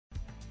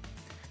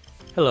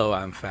Hello,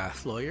 I'm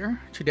Fast Lawyer.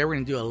 Today we're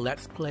going to do a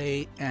Let's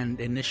Play and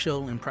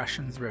initial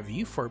impressions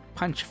review for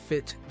Punch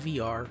Fit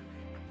VR,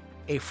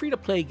 a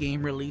free-to-play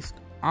game released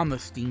on the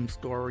Steam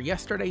store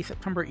yesterday,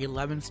 September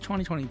 11th,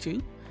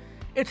 2022.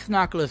 It's an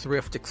Oculus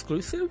Rift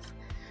exclusive,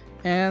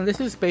 and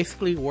this is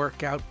basically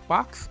workout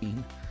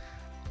boxing.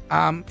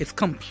 It's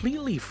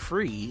completely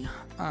free.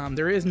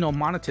 There is no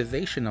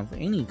monetization of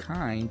any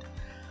kind.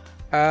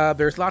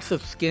 There's lots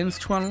of skins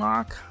to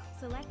unlock.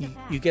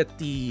 You get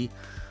the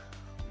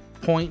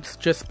points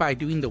just by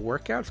doing the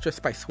workouts,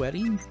 just by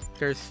sweating.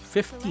 There's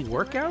 50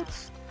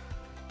 workouts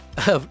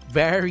of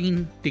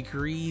varying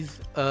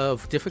degrees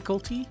of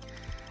difficulty.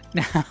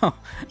 Now,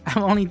 I've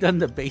only done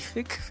the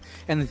basics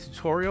and the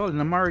tutorial, and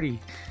I'm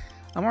already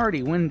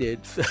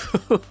winded. So,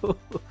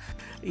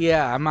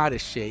 yeah, I'm out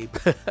of shape.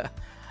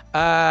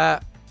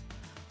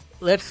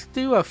 Let's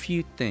do a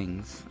few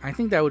things. I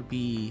think that would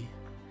be.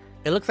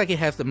 It looks like it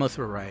has the most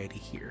variety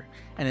here,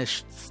 and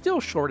it's still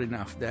short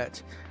enough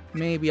that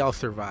maybe I'll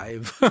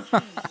survive.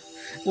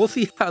 We'll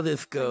see how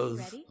this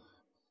goes.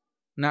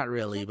 Not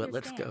really, but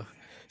let's go.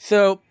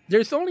 So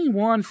there's only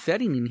one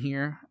setting in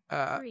here.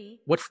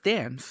 What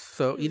stance?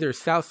 So either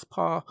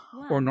southpaw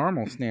or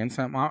normal stance.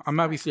 I'm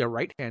obviously a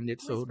right-handed,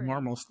 so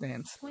normal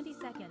stance. 20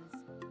 seconds.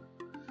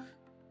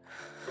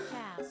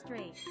 Jab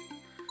straight.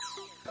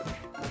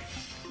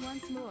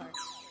 Once more.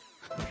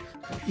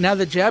 Now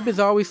the jab is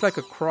always like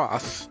a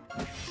cross,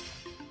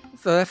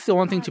 so that's the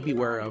one thing to be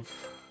aware of.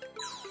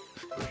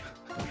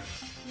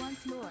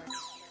 Once more.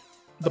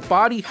 The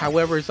body,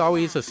 however, is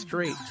always a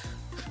straight.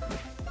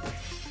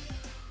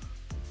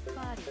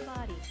 Body,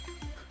 body.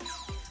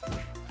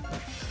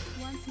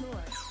 Once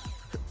more.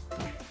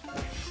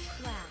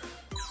 Flash.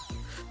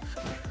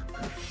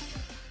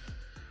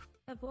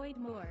 Avoid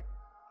more.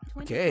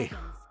 20 Okay.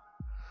 seconds.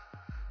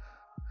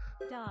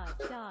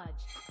 Dodge,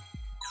 dodge.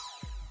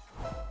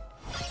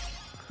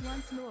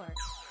 Once more.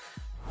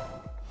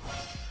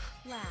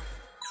 Flash.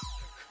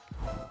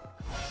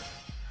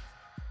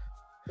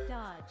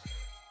 Dodge.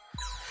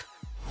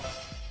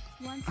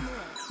 Once more.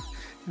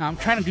 Now I'm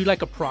trying to do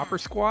like a proper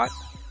squat,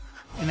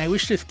 and I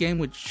wish this game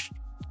would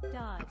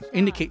Dodge.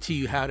 indicate to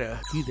you how to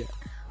do that.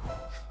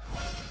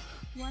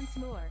 Once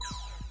more.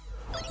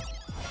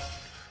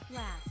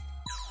 Last.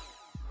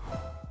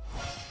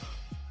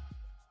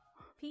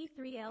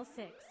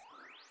 P3L6.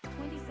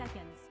 20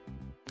 seconds.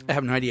 I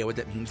have no idea what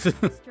that means.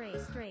 Straight,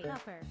 straight,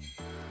 upper.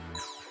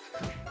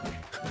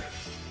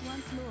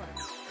 Once more.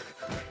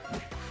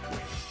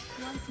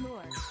 Once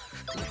more.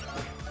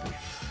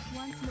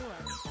 Once more.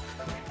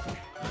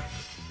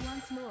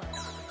 Once more.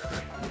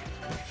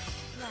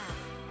 Last.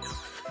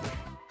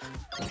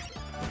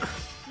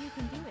 You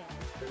can do it.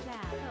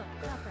 Jab, hook,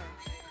 upper.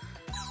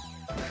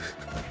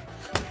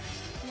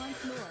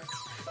 Once more.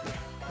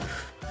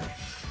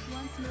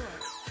 Once more.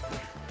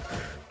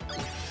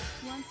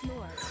 Once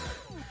more.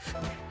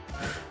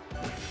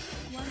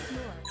 Once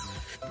more.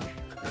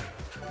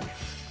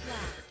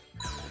 Last.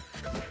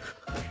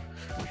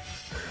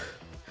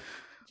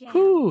 Jab.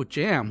 Whew,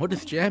 jam. What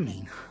does jam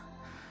mean?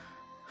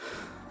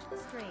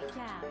 Straight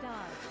jab,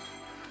 dodge.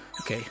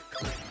 Okay,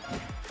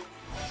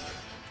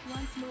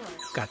 Once more.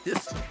 got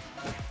this.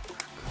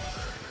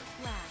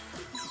 Last.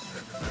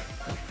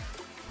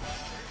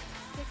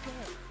 Stick with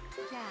it.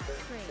 Jab,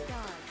 straight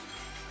dodge.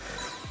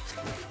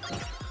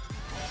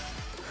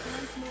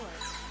 Once more.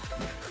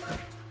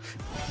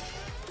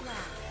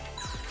 Last.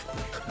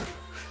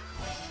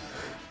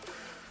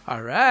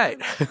 All right.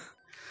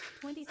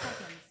 20 seconds.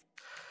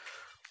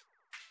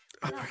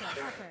 Upper,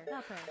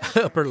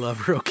 upper. Upper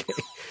lover. Okay.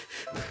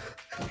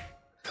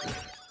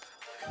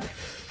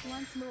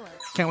 Once more.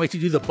 Can't wait to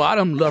do the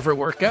bottom lover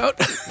workout.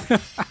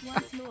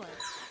 Once more.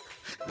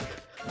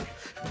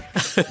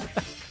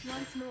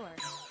 Once more.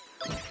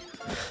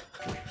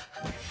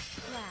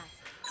 Last.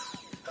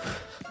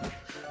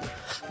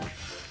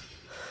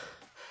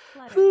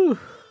 Flutter. Whew.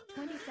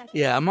 20 seconds.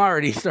 Yeah, I'm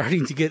already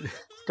starting to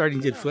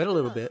sweat a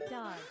little bit.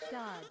 Dodge,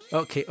 dodge.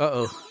 Okay.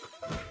 Uh-oh.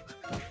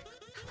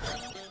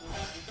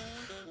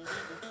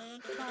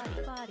 Body,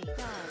 body,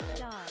 dodge,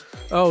 dodge.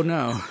 Oh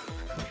no.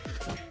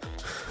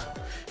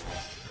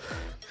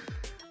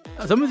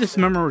 Some of this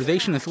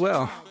memorization as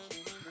well.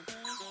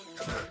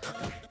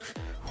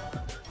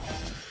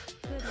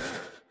 Good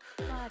work.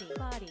 Body,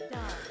 body,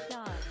 dodge,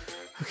 dodge.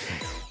 Okay.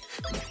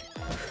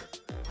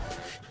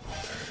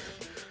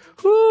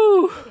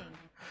 Whew. Hitting.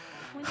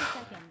 20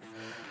 seconds.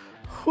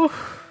 Whew.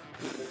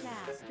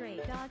 Jab,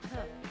 straight, dodge,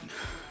 hook.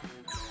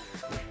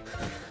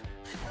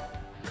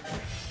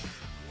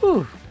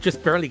 Whew.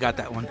 Just barely got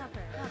that one.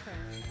 Upper, upper.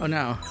 Oh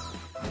no.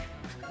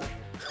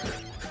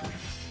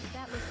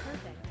 That was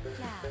perfect.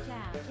 Jab,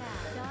 jab, jab,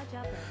 dodge,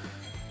 upper.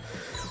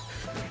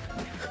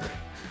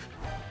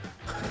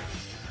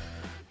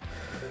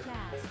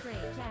 Jab,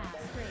 straight,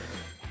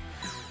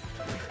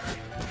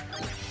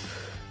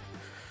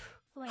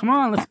 Flame. Come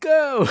on, let's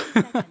go.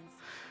 20 seconds.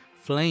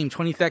 Flame,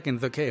 20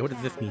 seconds. Okay, what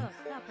does this Jab, mean? hook,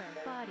 upper,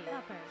 body,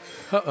 upper.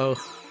 Uh-oh.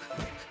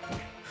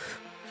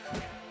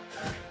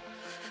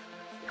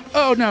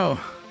 Oh no.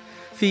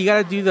 See, you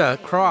gotta do the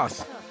cross.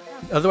 Hook,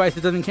 Otherwise,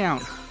 it doesn't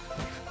count.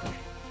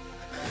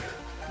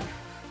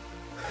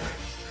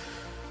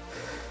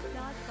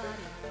 Dodge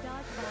body.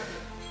 Dodge body.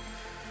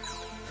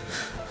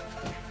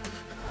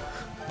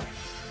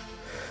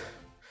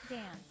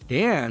 Dance.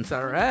 Dance,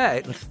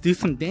 alright. Let's do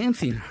some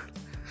dancing.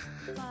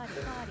 Body.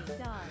 Body.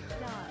 Dodge.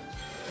 Dodge.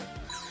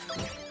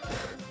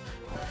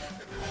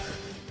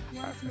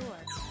 Once more.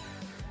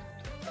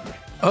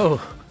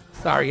 Oh,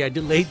 sorry, I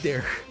delayed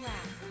there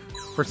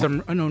Last. for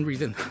some unknown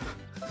reason.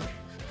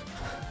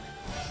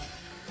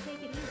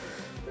 Take it easy.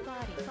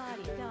 Body.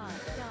 Body.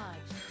 Dodge.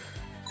 Dodge.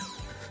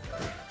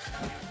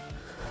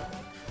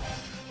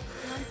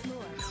 Once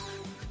more.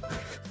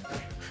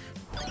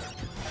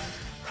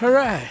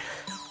 Alright.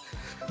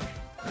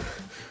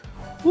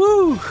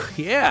 Woo!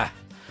 Yeah!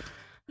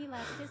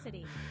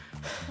 Elasticity.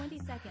 20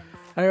 seconds.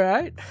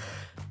 Alright.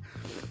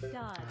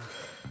 Dodge.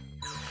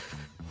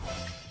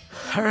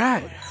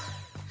 Alright.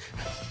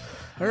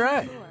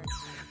 Alright. More.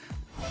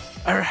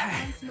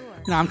 Alright. Once more.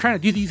 Now I'm trying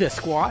to do these as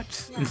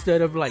squats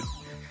instead of like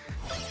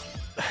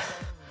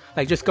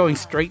just going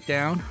straight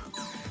down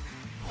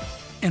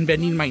and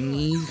bending my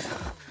knees.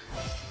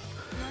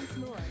 Once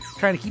more.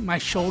 Trying to keep my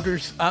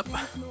shoulders up.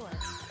 Once more.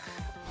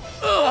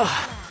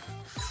 Ugh.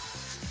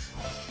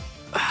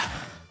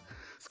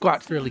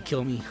 Squats really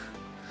kill me.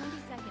 20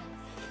 seconds.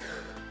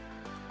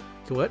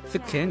 So what?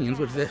 6 canyons?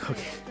 What is it?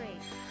 Okay. Straight.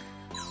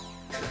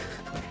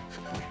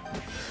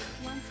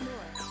 Once more.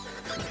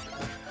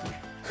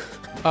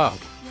 Oh.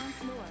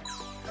 Once more.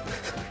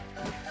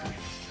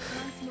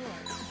 Once more.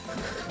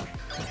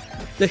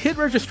 The hit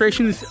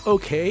registration is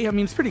okay. I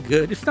mean, it's pretty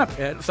good. It's not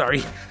bad.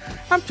 Sorry.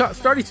 I'm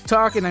starting to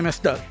talk and I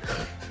messed up.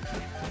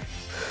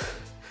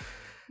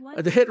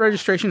 The hit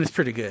registration is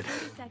pretty good.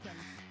 30 seconds.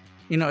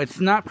 You know, it's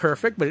not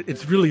perfect, but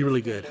it's really,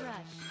 really good. Rush.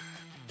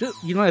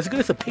 Just, you know, as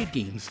good as the paid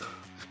games.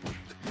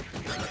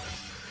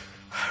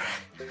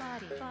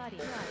 Body. Body.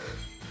 Rush.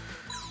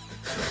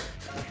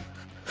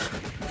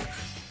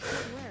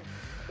 Good work.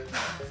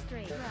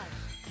 Straight. Rush.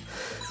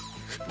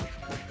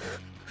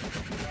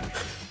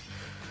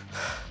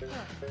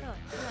 Hook.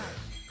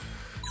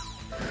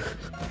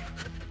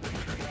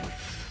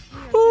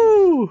 Rush.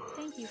 Woo!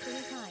 Thank you for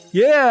your time.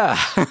 Yeah!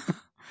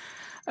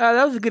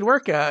 That was a good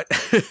workout.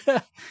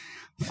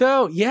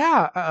 So,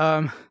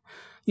 yeah,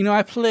 you know,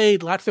 I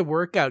played lots of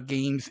workout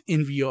games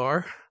in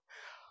VR.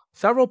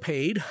 Several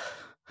paid.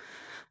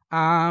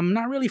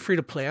 Not really free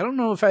to play. I don't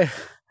know if I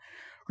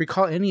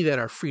recall any that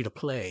are free to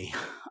play.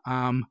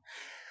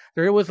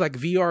 There was like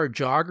VR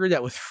Jogger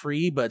that was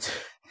free, but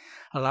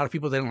a lot of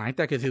people didn't like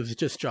that because it was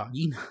just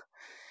jogging.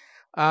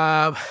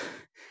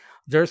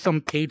 There's some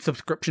paid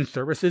subscription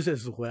services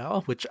as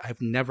well, which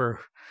I've never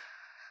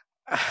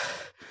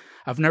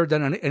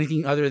done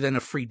anything other than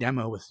a free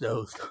demo with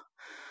those.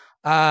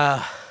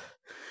 But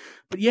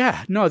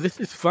yeah, no, this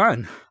is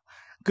fun.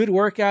 Good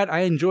workout. I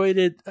enjoyed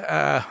it.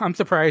 I'm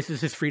surprised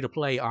this is free to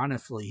play,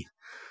 honestly.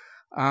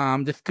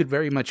 This could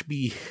very much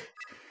be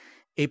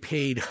a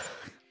paid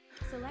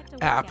Select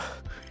a app,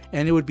 workout.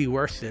 and it would be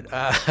worth it.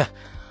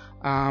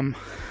 I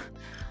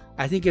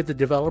think if the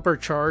developer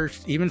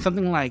charged even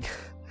something like,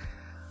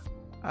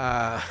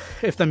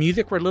 if the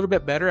music were a little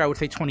bit better, I would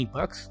say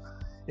 $20.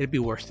 It'd be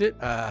worth it.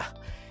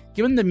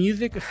 Given the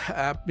music,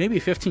 maybe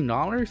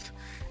 $15,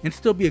 it'd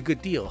still be a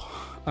good deal.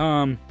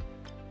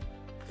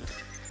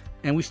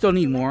 And we still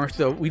need more,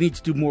 so we need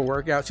to do more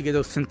workouts to get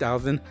those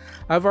 10,000.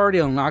 I've already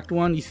unlocked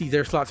one. You see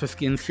there's lots of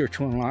skins here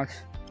to unlock.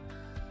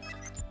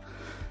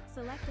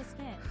 Select a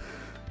spin.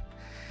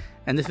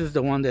 And this is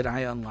the one that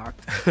I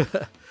unlocked.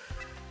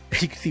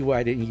 You can see why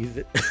I didn't use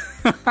it.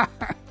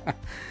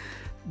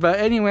 But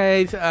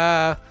anyways,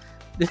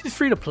 this is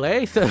free to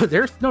play, so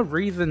there's no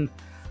reason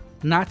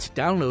not to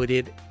download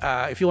it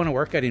if you want to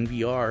work out in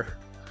VR.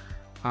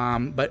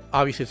 But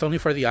obviously it's only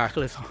for the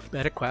Oculus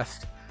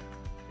MetaQuest.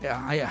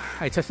 Yeah,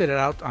 I tested it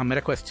out on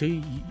MetaQuest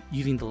 2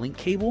 using the link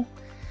cable.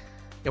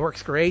 It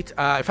works great. If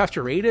I have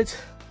to rate it,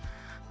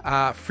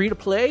 free to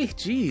play,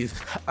 geez.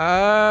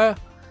 Given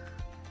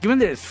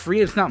that it's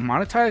free, it's not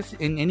monetized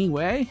in any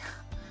way,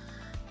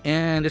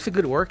 and it's a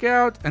good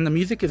workout, and the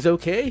music is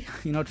okay.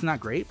 You know, it's not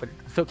great, but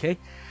it's okay.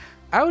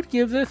 I would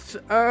give this,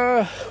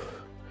 I'm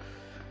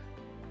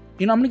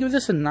going to give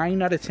this a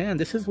 9 out of 10.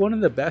 This is one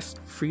of the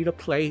best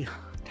free-to-play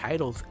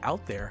titles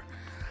out there.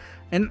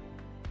 And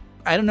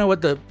I don't know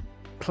what the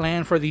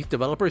plan for these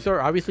developers are.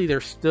 Obviously, they're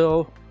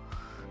still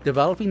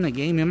developing the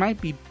game. It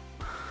might be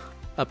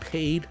a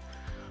paid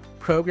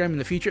program in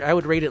the future. I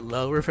would rate it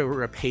lower if it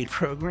were a paid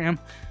program.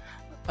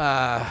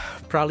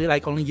 Probably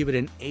like only give it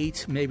an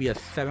 8, maybe a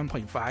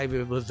 7.5 if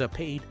it was a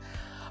paid.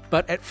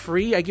 But at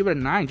free, I give it a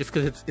 9 just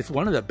because it's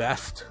one of the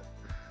best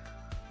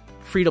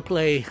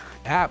free-to-play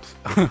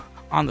apps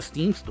on the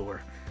Steam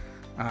store.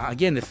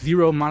 Again, it's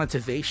zero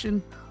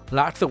monetization,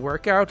 lots of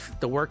workouts.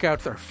 The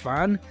workouts are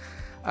fun.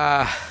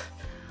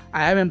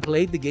 I haven't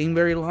played the game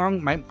very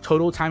long. My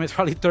total time is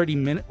probably 30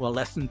 minutes, well,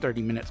 less than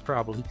 30 minutes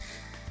probably.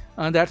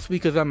 That's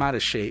because I'm out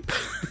of shape.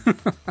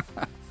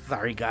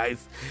 Sorry,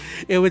 guys.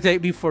 It would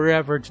take me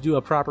forever to do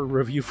a proper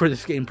review for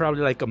this game,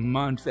 probably like a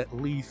month at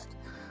least.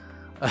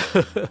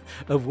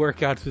 of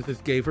workouts with this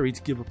game for me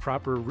to give a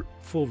proper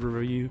full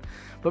review.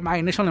 But my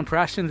initial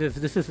impressions is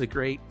this is a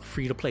great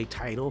free-to-play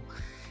title,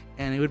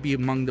 and it would be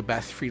among the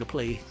best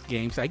free-to-play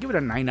games. I give it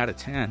a 9 out of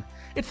 10.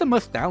 It's a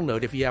must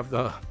download if you have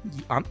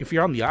if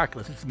you're on the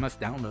Oculus. It's a must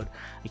download.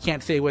 I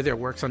can't say whether it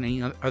works on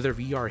any other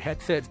VR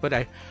headsets, but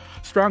I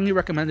strongly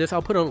recommend this.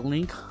 I'll put a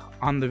link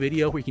on the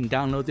video where you can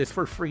download this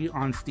for free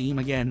on Steam.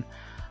 Again,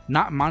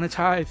 not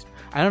monetized.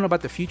 I don't know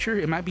about the future.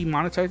 It might be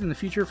monetized in the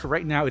future. For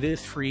right now, it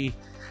is free.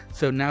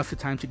 So now's the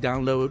time to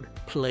download,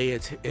 play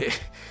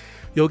it.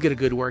 You'll get a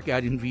good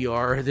workout in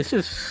VR. This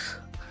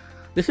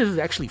is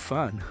actually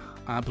fun.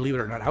 Believe it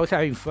or not, I was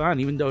having fun,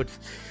 even though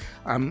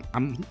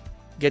I'm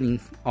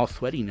getting all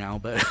sweaty now,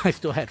 but I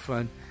still had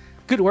fun.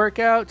 Good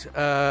workout.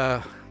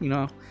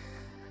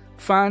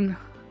 Fun.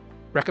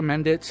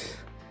 Recommend it.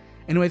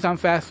 Anyways, I'm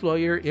Fast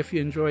Lawyer. If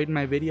you enjoyed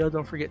my video,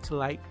 don't forget to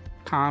like,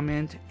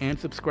 comment, and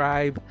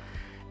subscribe.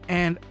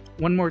 And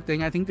one more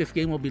thing, I think this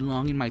game will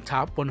belong in my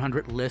top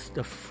 100 list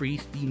of free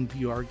Steam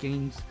VR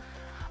games.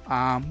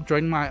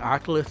 Join my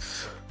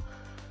Oculus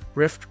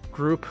Rift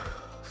group,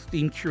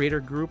 Steam Curator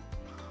group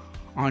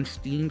on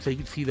Steam, so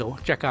you can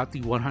check out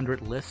the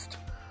 100 list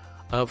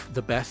of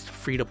the best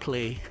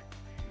free-to-play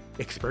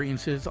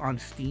experiences on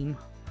Steam.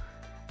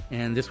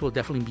 And this will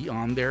definitely be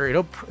on there.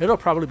 It'll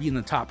probably be in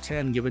the top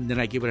 10, given that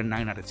I give it a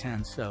 9 out of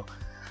 10. So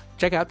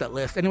check out that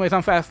list. Anyways,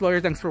 I'm Fast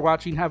Lawyer. Thanks for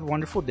watching. Have a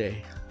wonderful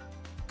day.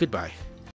 Goodbye.